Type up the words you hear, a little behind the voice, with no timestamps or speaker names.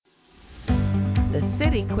The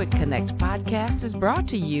City Quick Connect podcast is brought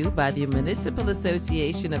to you by the Municipal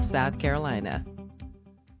Association of South Carolina.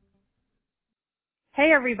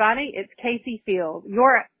 Hey everybody, it's Casey Field,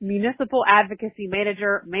 your municipal advocacy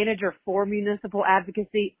manager for municipal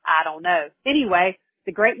advocacy. I don't know. Anyway,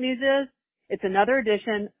 the great news is it's another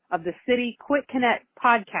edition of the City Quick Connect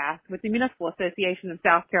podcast with the Municipal Association of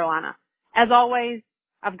South Carolina. As always,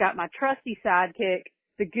 I've got my trusty sidekick,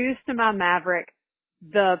 the goose to my maverick,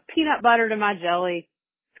 the peanut butter to my jelly,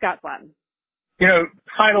 Scott Slatton. You know,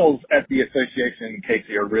 titles at the association,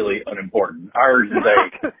 Casey, are really unimportant. Ours is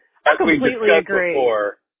as we discussed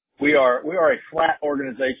before, we are a flat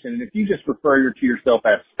organization, and if you just refer to yourself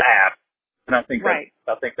as staff, and I think that's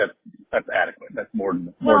adequate. That's more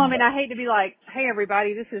than I hate to be like, hey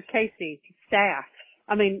everybody, this is Casey, staff.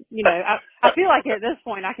 I mean, you know, I feel like at this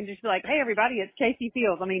point I can just be like, hey everybody, it's Casey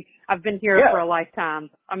Fields. I mean, I've been here for a lifetime.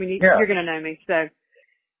 I mean, you're going to know me. So,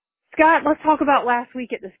 Scott, let's talk about last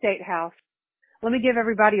week at the State House. Let me give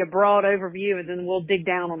everybody a broad overview, and then we'll dig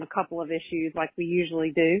down on a couple of issues like we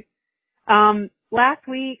usually do. Last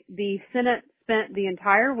week, the Senate spent the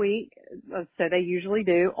entire week, so they usually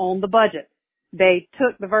do, on the budget. They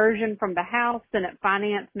took the version from the House, Senate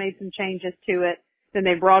Finance made some changes to it, then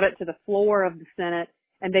they brought it to the floor of the Senate,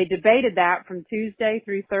 and they debated that from Tuesday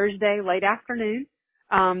through Thursday, late afternoon.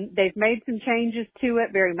 They've made some changes to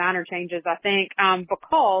it, very minor changes, I think,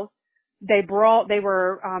 because they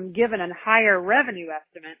were given a higher revenue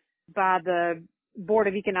estimate by the Board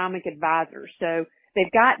of Economic Advisors. So they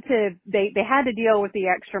had to deal with the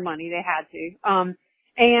extra money. They had to.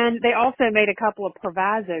 And they also made a couple of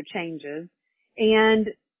proviso changes. And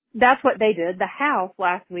that's what they did. The House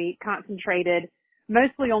last week concentrated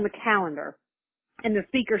mostly on the calendar. And the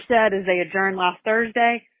Speaker said as they adjourned last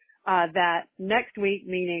Thursday, that next week,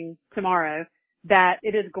 meaning tomorrow, that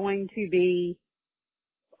it is going to be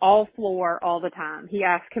all floor all the time. He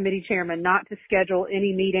asked committee chairmen not to schedule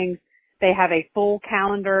any meetings. They have a full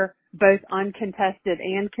calendar, both uncontested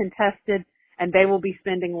and contested, and they will be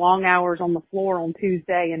spending long hours on the floor on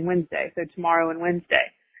Tuesday and Wednesday, so tomorrow and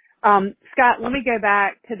Wednesday. Scott, let me go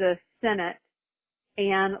back to the Senate,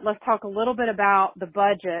 and let's talk a little bit about the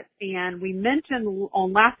budget. And we mentioned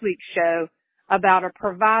on last week's show about a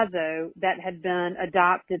proviso that had been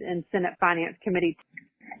adopted in Senate Finance Committee.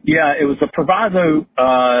 Yeah, it was a proviso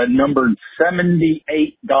numbered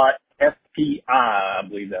 78.FPI, I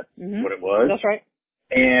believe that's what it was. That's right.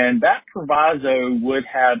 And that proviso would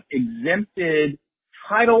have exempted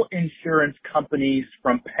title insurance companies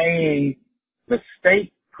from paying the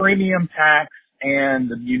state premium tax and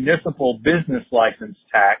the municipal business license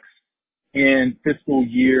tax in fiscal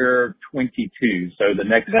year 22. So the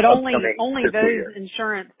next but only those year.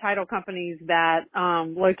 Insurance title companies that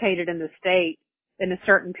located in the state in a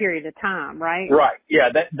certain period of time, right? Right.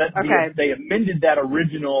 Yeah. Okay. They amended that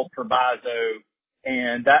original proviso,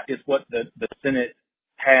 and that is what the Senate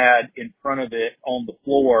had in front of it on the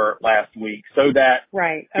floor last week, so that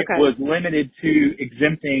it was limited to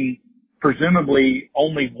exempting presumably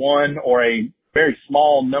only one or a very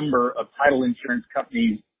small number of title insurance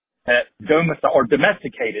companies that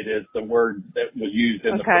domesticated is the word that was used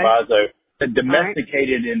in the proviso, that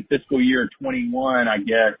domesticated in fiscal year 21, I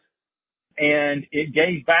guess. And it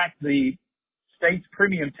gave back the state's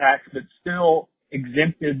premium tax, but still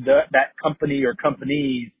exempted that company or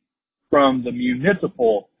companies from the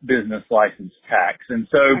municipal business license tax. And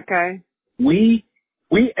so we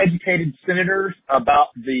educated senators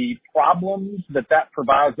about the problems that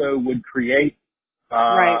proviso would create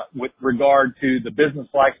with regard to the business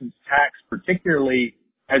license tax, particularly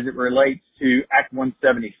as it relates to Act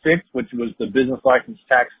 176, which was the business license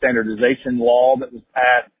tax standardization law that was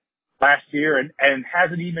passed last year and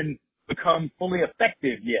hasn't even become fully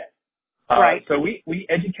effective yet. So we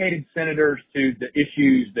educated senators to the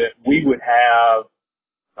issues that we would have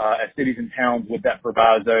as cities and towns with that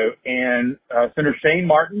proviso. And Senator Shane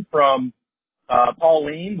Martin from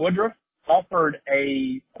Pauline Woodruff offered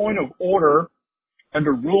a point of order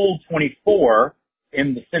under Rule 24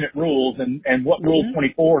 in the Senate rules. And what Rule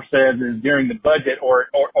 24 says is during the budget or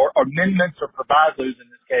amendments or provisos in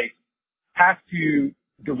this case have to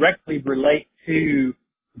directly relate to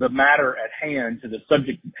the matter at hand, to the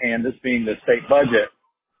subject at hand, this being the state budget,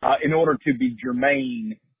 in order to be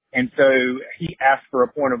germane. And so he asked for a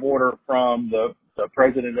point of order from the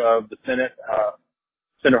president of the Senate,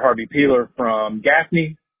 Senator Harvey Peeler from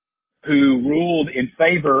Gaffney, who ruled in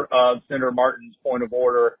favor of Senator Martin's point of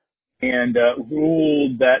order and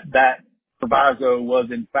ruled that proviso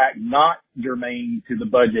was in fact not germane to the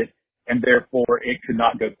budget, and therefore it could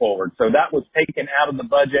not go forward. So that was taken out of the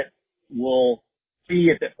budget. We'll see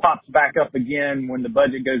if it pops back up again when the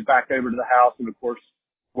budget goes back over to the House. And of course,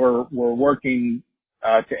 we're working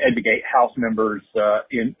to educate House members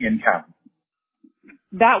in town.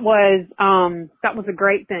 That was a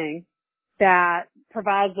great thing, that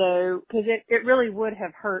proviso, because it really would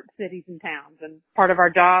have hurt cities and towns. And part of our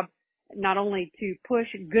job, not only to push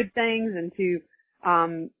good things and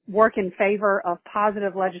to work in favor of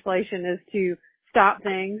positive legislation, is to stop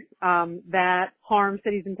things that harm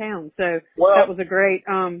cities and towns. So that was a great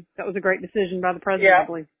decision by the president, I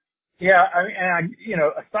believe. Yeah, I mean,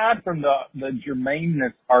 aside from the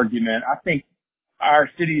germaneness argument, I think our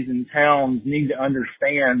cities and towns need to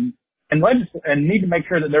understand and need to make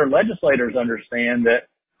sure that their legislators understand that,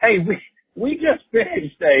 hey, we just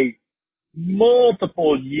finished a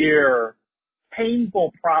multiple year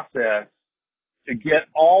painful process to get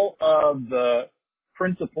all of the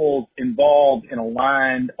principles involved and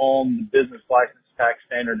aligned on the Business License Tax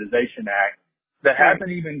Standardization Act that hasn't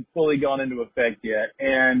even fully gone into effect yet.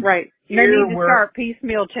 And right. They need to start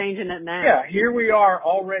piecemeal changing it now. Yeah, here we are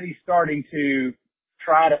already starting to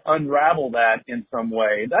try to unravel that in some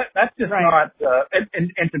way. That's just not,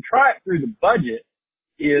 and to try it through the budget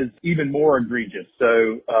is even more egregious.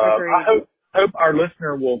 So, I hope our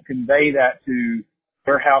listener will convey that to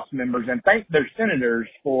their House members and thank their senators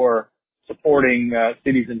for supporting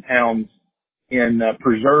cities and towns in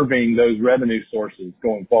preserving those revenue sources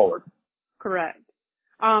going forward. Correct.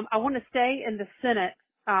 I want to stay in the Senate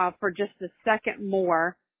for just a second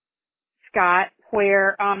more, Scott,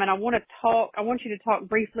 where and I want you to talk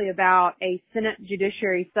briefly about a Senate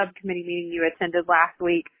Judiciary Subcommittee meeting you attended last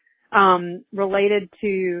week related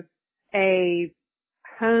to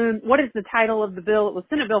what is the title of the bill? It was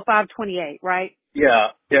Senate Bill 528, right? Yeah.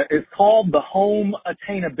 It's called the Home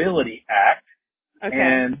Attainability Act. Okay.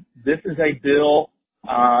 And this is a bill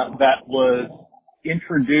that was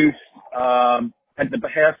introduced at the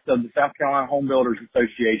behest of the South Carolina Home Builders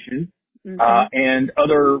Association and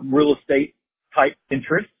other real estate type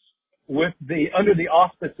interests under the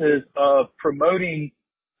auspices of promoting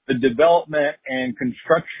the development and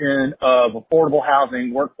construction of affordable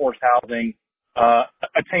housing, workforce housing,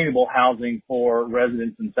 attainable housing for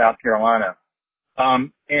residents in South Carolina.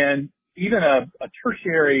 And even a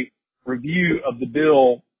tertiary review of the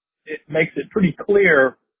bill, it makes it pretty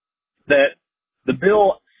clear that the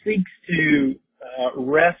bill seeks to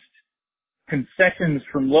wrest concessions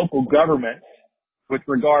from local governments with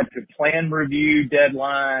regard to plan review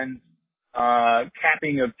deadlines,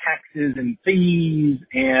 capping of taxes and fees,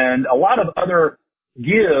 and a lot of other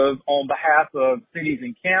give on behalf of cities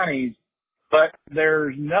and counties. But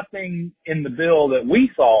there's nothing in the bill that we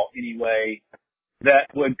saw anyway that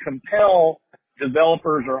would compel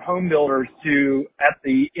developers or home builders to, at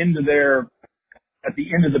the end of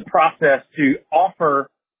the process, to offer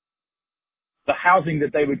the housing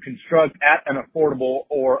that they would construct at an affordable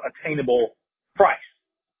or attainable price.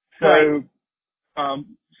 So,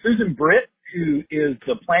 Susan Britt, who is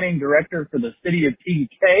the planning director for the city of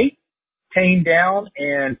TDK, came down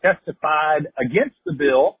and testified against the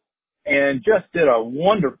bill and just did a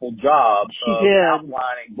wonderful job of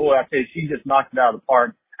outlining. Boy, I tell you, she just knocked it out of the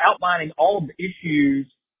park, outlining all of the issues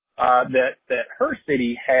that her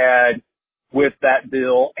city had with that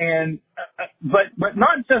bill, and but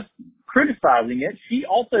not just criticizing it. She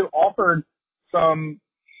also offered some,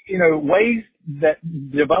 ways that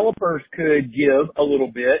developers could give a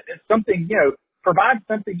little bit. It's something, provide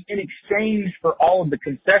something in exchange for all of the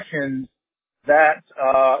concessions that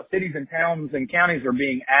cities and towns and counties are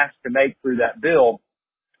being asked to make through that bill.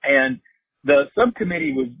 And the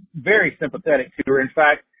subcommittee was very sympathetic to her. In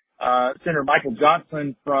fact, Senator Michael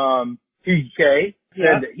Johnson from TDK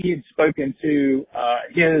said that he had spoken to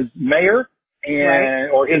his mayor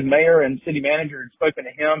or his mayor and city manager had spoken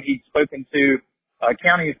to him. He'd spoken to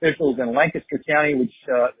county officials in Lancaster County, which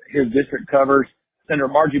his district covers. Senator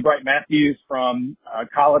Margie Bright Matthews from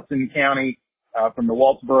Colleton County, from the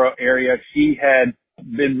Waltboro area. She had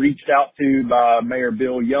been reached out to by Mayor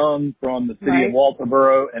Bill Young from the city of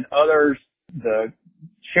Walterboro and others. The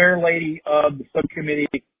chair lady of the subcommittee,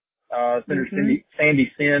 Senator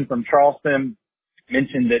Sandy Senn from Charleston,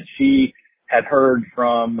 mentioned that she had heard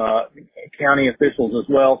from county officials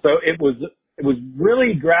as well. So it was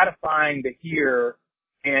really gratifying to hear,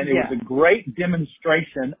 and it was a great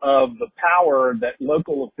demonstration of the power that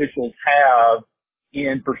local officials have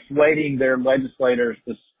in persuading their legislators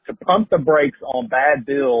to pump the brakes on bad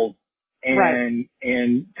bills and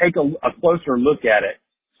take a closer look at it.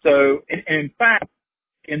 So, in fact,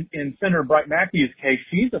 in Senator Bright Matthews' case,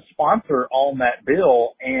 she's a sponsor on that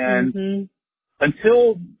bill, and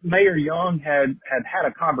until Mayor Young had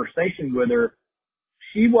a conversation with her,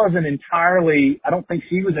 she wasn't entirely, I don't think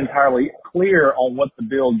she was entirely clear on what the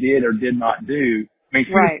bill did or did not do. I mean,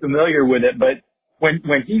 she was familiar with it, but when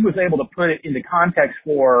he was able to put it into context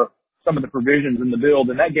for some of the provisions in the bill,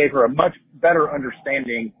 then that gave her a much better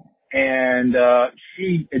understanding. And,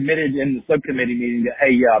 she admitted in the subcommittee meeting that,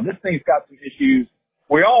 hey, this thing's got some issues.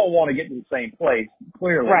 We all want to get to the same place,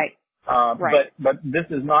 clearly. Right. But this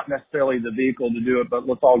is not necessarily the vehicle to do it, but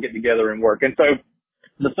let's all get together and work. And so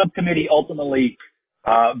the subcommittee ultimately,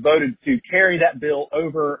 voted to carry that bill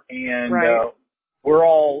over, and, we're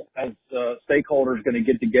all as, stakeholders going to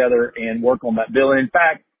get together and work on that bill. And in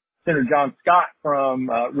fact, Senator John Scott from,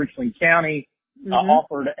 Richland County,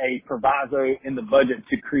 offered a proviso in the budget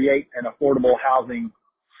to create an affordable housing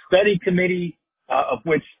study committee, of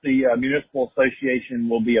which the municipal association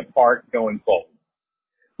will be a part going forward.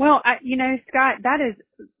 Well, Scott, that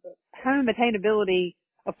is home attainability,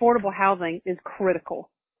 affordable housing is critical.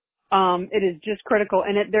 It is just critical,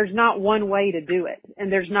 and there's not one way to do it,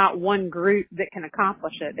 and there's not one group that can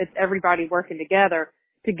accomplish it. It's everybody working together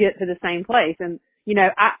to get to the same place. And,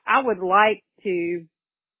 I would like to,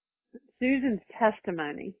 Susan's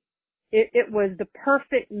testimony, it was the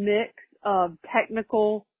perfect mix of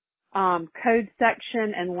technical, code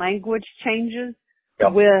section and language changes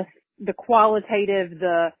with the qualitative,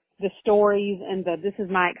 the stories and this is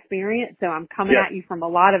my experience. So I'm coming at you from a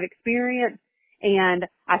lot of experience, and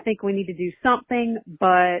I think we need to do something,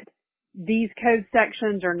 but these code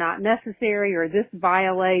sections are not necessary, or this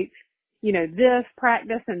violates, this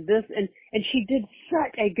practice and this, and she did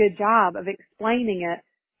such a good job of explaining it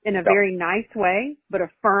in a very nice way, but a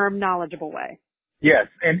firm, knowledgeable way. Yes.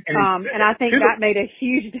 And I think that made a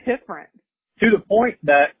huge difference. To the point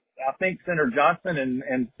that I think Senator Johnson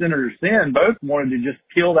and Senator Senn both wanted to just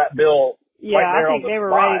kill that bill. Yeah, right there I think they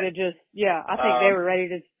were ready to just, I think they were ready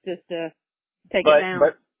to just take it down.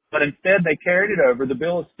 But instead they carried it over. The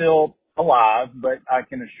bill is still alive, but I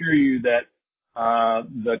can assure you that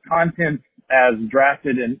the content as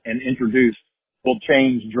drafted and introduced will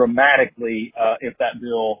change dramatically if that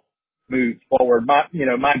bill moves forward.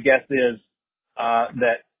 My guess is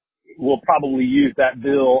that we'll probably use that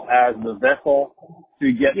bill as the vessel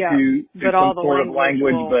to get to some sort of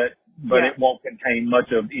language, but it won't contain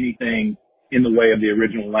much of anything in the way of the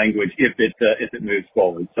original language if it moves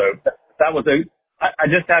forward. So that was I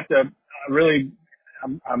just have to I really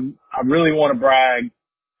want to brag.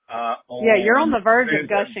 You're on the verge of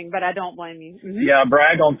gushing, but I don't blame you. Mm-hmm. Yeah,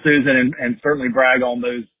 brag on Susan and certainly brag on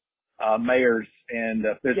those mayors and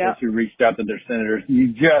officials who reached out to their senators.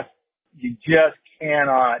 You just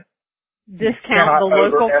cannot discount the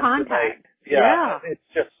local contact. Yeah, it's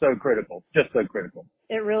just so critical.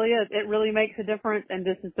 It really is. It really makes a difference, and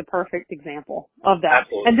this is the perfect example of that.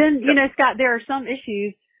 Absolutely. And then, Scott, there are some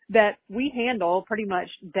issues that we handle pretty much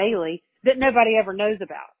daily that nobody ever knows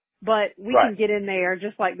about. But we can get in there,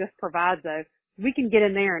 just like this proviso, we can get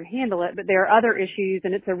in there and handle it, but there are other issues,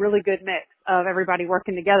 and it's a really good mix of everybody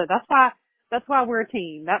working together. That's why we're a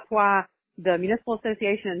team. That's why the Municipal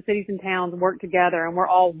Association and cities and towns work together, and we're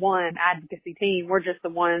all one advocacy team. We're just the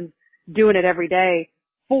ones doing it every day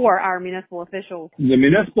for our municipal officials. The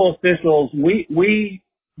municipal officials,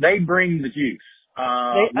 they bring the juice.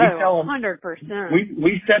 We tell them 100%.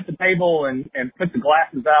 We set the table and put the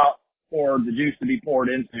glasses out for the juice to be poured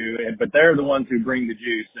into, but they're the ones who bring the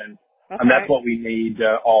juice, and that's what we need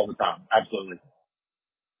all the time. Absolutely.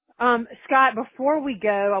 Scott, before we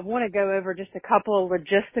go, I want to go over just a couple of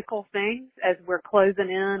logistical things as we're closing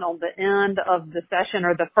in on the end of the session,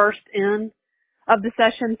 or the first end of the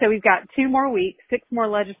session. So we've got 2 more weeks, 6 more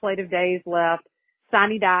legislative days left.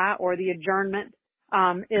 Sine die, or the adjournment,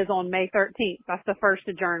 is on May 13th. That's the first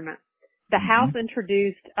adjournment. The House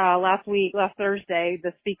introduced last Thursday,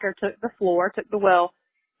 the Speaker took the floor, took the will,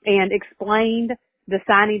 and explained the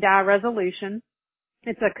sine die resolution.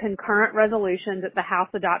 It's a concurrent resolution that the House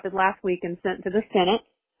adopted last week and sent to the Senate.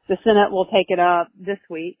 The Senate will take it up this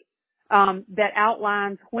week, that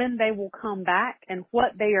outlines when they will come back and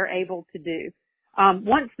what they are able to do.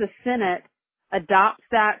 Once the Senate adopts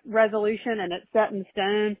that resolution and it's set in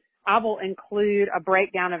stone, I will include a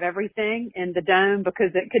breakdown of everything in the dome,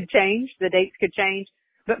 because it could change. The dates could change.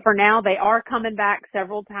 But for now, they are coming back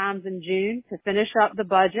several times in June to finish up the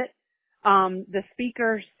budget. The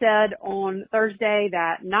Speaker said on Thursday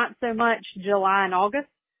that not so much July and August,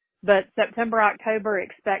 but September, October,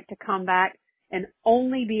 expect to come back and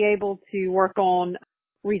only be able to work on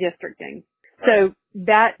redistricting. So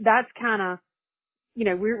that's kind of,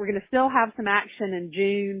 we're going to still have some action in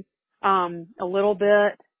June, a little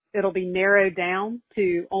bit. It'll be narrowed down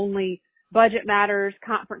to only budget matters,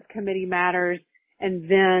 conference committee matters, and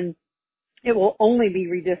then It will only be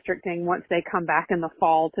redistricting once they come back in the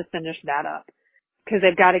fall to finish that up, because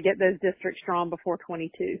they've got to get those districts drawn before the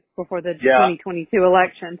 2022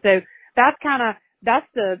 election. So that's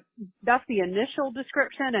the initial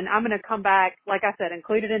description, and I'm going to come back, like I said,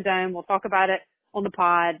 include it in Dome. We'll talk about it on the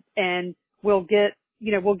pod, and we'll get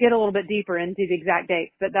a little bit deeper into the exact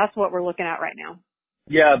dates, but that's what we're looking at right now.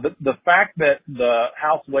 Yeah, the fact that the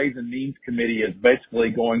House Ways and Means Committee is basically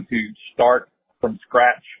going to start from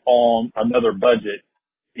scratch on another budget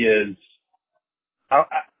is, I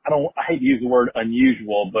hate to use the word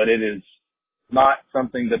unusual, but it is not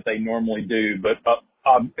something that they normally do. But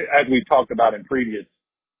as we've talked about in previous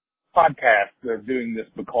podcasts, they're doing this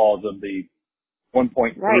because of the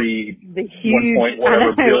 1.3, the huge, 1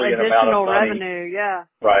 whatever billion amount of money. Revenue, yeah.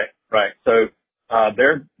 Right. So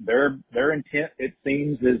their intent, it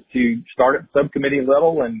seems, is to start at subcommittee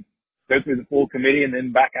level and go through the full committee and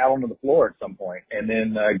then back out onto the floor at some point, and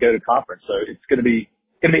then go to conference. So it's going to be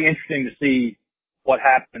interesting to see what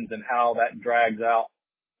happens and how that drags out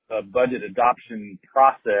the budget adoption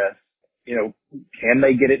process. Can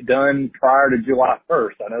they get it done prior to July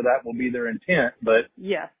 1st? I know that will be their intent, but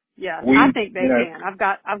yes, I think they can. I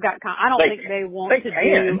don't think they want to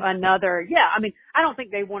do another. Yeah, I mean, I don't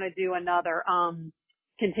think they want to do another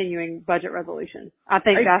continuing budget resolution. I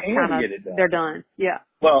think that's kind of they're done. Yeah.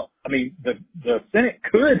 Well, I mean, the Senate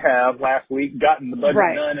could have last week gotten the budget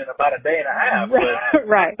done in about a day and a half,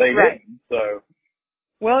 but they didn't. So,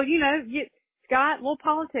 well, Scott, a little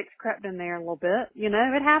politics crept in there a little bit.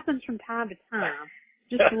 It happens from time to time.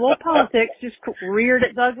 Just a little politics just reared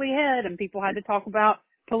its ugly head, and people had to talk about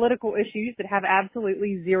political issues that have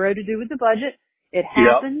absolutely zero to do with the budget. It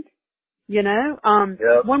happened.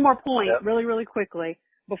 One more point, really, really quickly.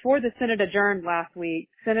 Before the Senate adjourned last week,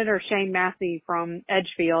 Senator Shane Massey from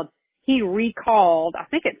Edgefield, he recalled, I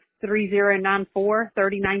think it's 3094,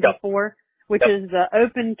 which is the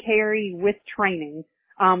open carry with training.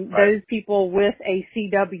 Those people with a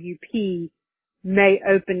CWP may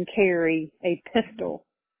open carry a pistol.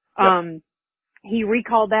 He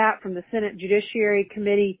recalled that from the Senate Judiciary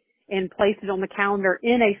Committee and placed it on the calendar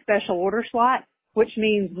in a special order slot, which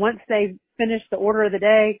means once they finish the order of the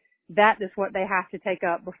day, that is what they have to take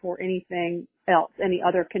up before anything else, any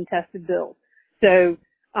other contested bills. So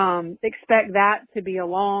expect that to be a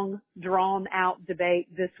long, drawn-out debate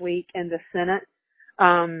this week in the Senate.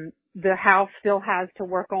 The House still has to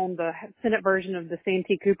work on the Senate version of the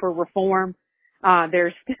Santee Cooper reform.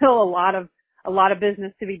 There's still a lot of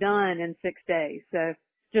business to be done in 6 days. So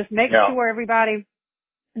just make sure, everybody,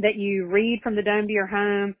 that you read from the Dome to your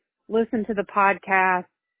home, listen to the podcast,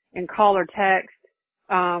 and call or text,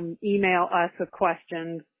 email us with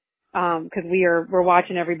questions, because we're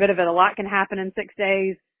watching every bit of it. A lot can happen in 6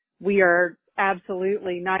 days. We are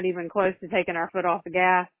absolutely not even close to taking our foot off the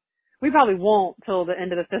gas. We probably won't till the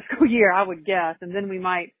end of the fiscal year, I would guess, and then we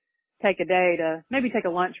might take a day to maybe take a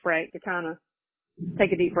lunch break to kind of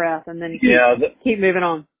take a deep breath and then keep moving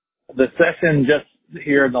on. The session just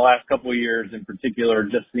here in the last couple of years in particular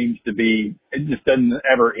just seems to be, it just doesn't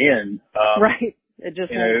ever end. Right. It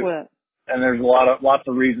just won't quit. And there's lots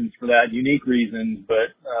of reasons for that, unique reasons,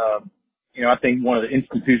 but, I think one of the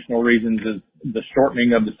institutional reasons is the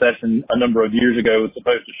shortening of the session a number of years ago was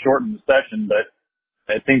supposed to shorten the session, but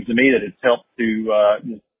it seems to me that it's helped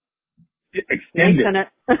to, extend it.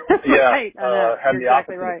 Right. Have the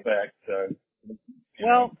exactly opposite effect. So,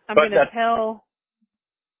 well, I'm going to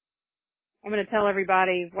tell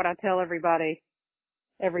everybody what I tell everybody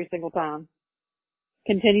every single time.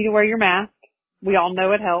 Continue to wear your mask. We all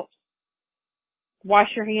know it helps. Wash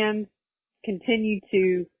your hands. Continue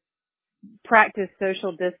to practice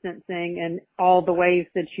social distancing in all the ways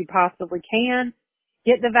that you possibly can.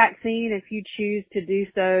 Get the vaccine if you choose to do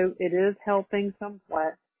so. It is helping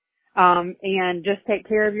somewhat. And just take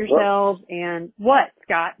care of yourselves. And what,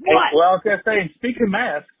 Scott? What? Well, I was going to say, speaking of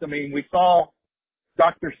masks, I mean, we saw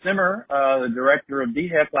Dr. Simmer, the director of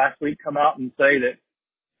DHEC last week, come out and say that,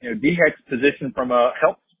 DHEC's position from a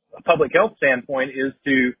public health standpoint is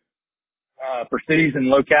to, for cities and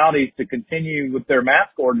localities to continue with their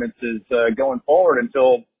mask ordinances, going forward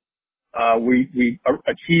until, we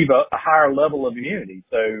achieve a higher level of immunity.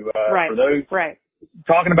 So, for those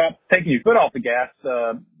talking about taking your foot off the gas,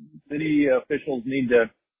 city officials need to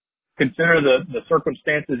consider the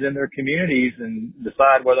circumstances in their communities and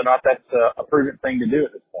decide whether or not that's a prudent thing to do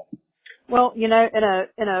at this point. Well, in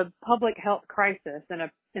a public health crisis, in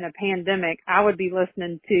a pandemic, I would be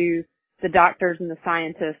listening to the doctors and the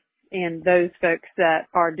scientists and those folks that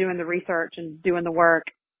are doing the research and doing the work.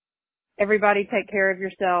 Everybody take care of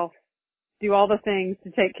yourself. Do all the things to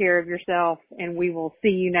take care of yourself, and we will see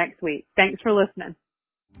you next week. Thanks for listening.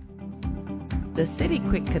 The City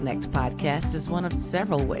Quick Connect podcast is one of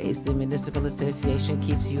several ways the Municipal Association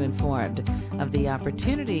keeps you informed of the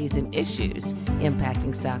opportunities and issues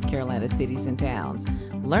impacting South Carolina cities and towns.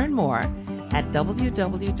 Learn more at www.masc.sc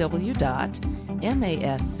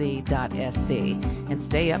and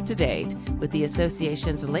stay up to date with the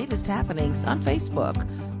association's latest happenings on Facebook,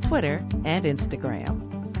 Twitter, and Instagram.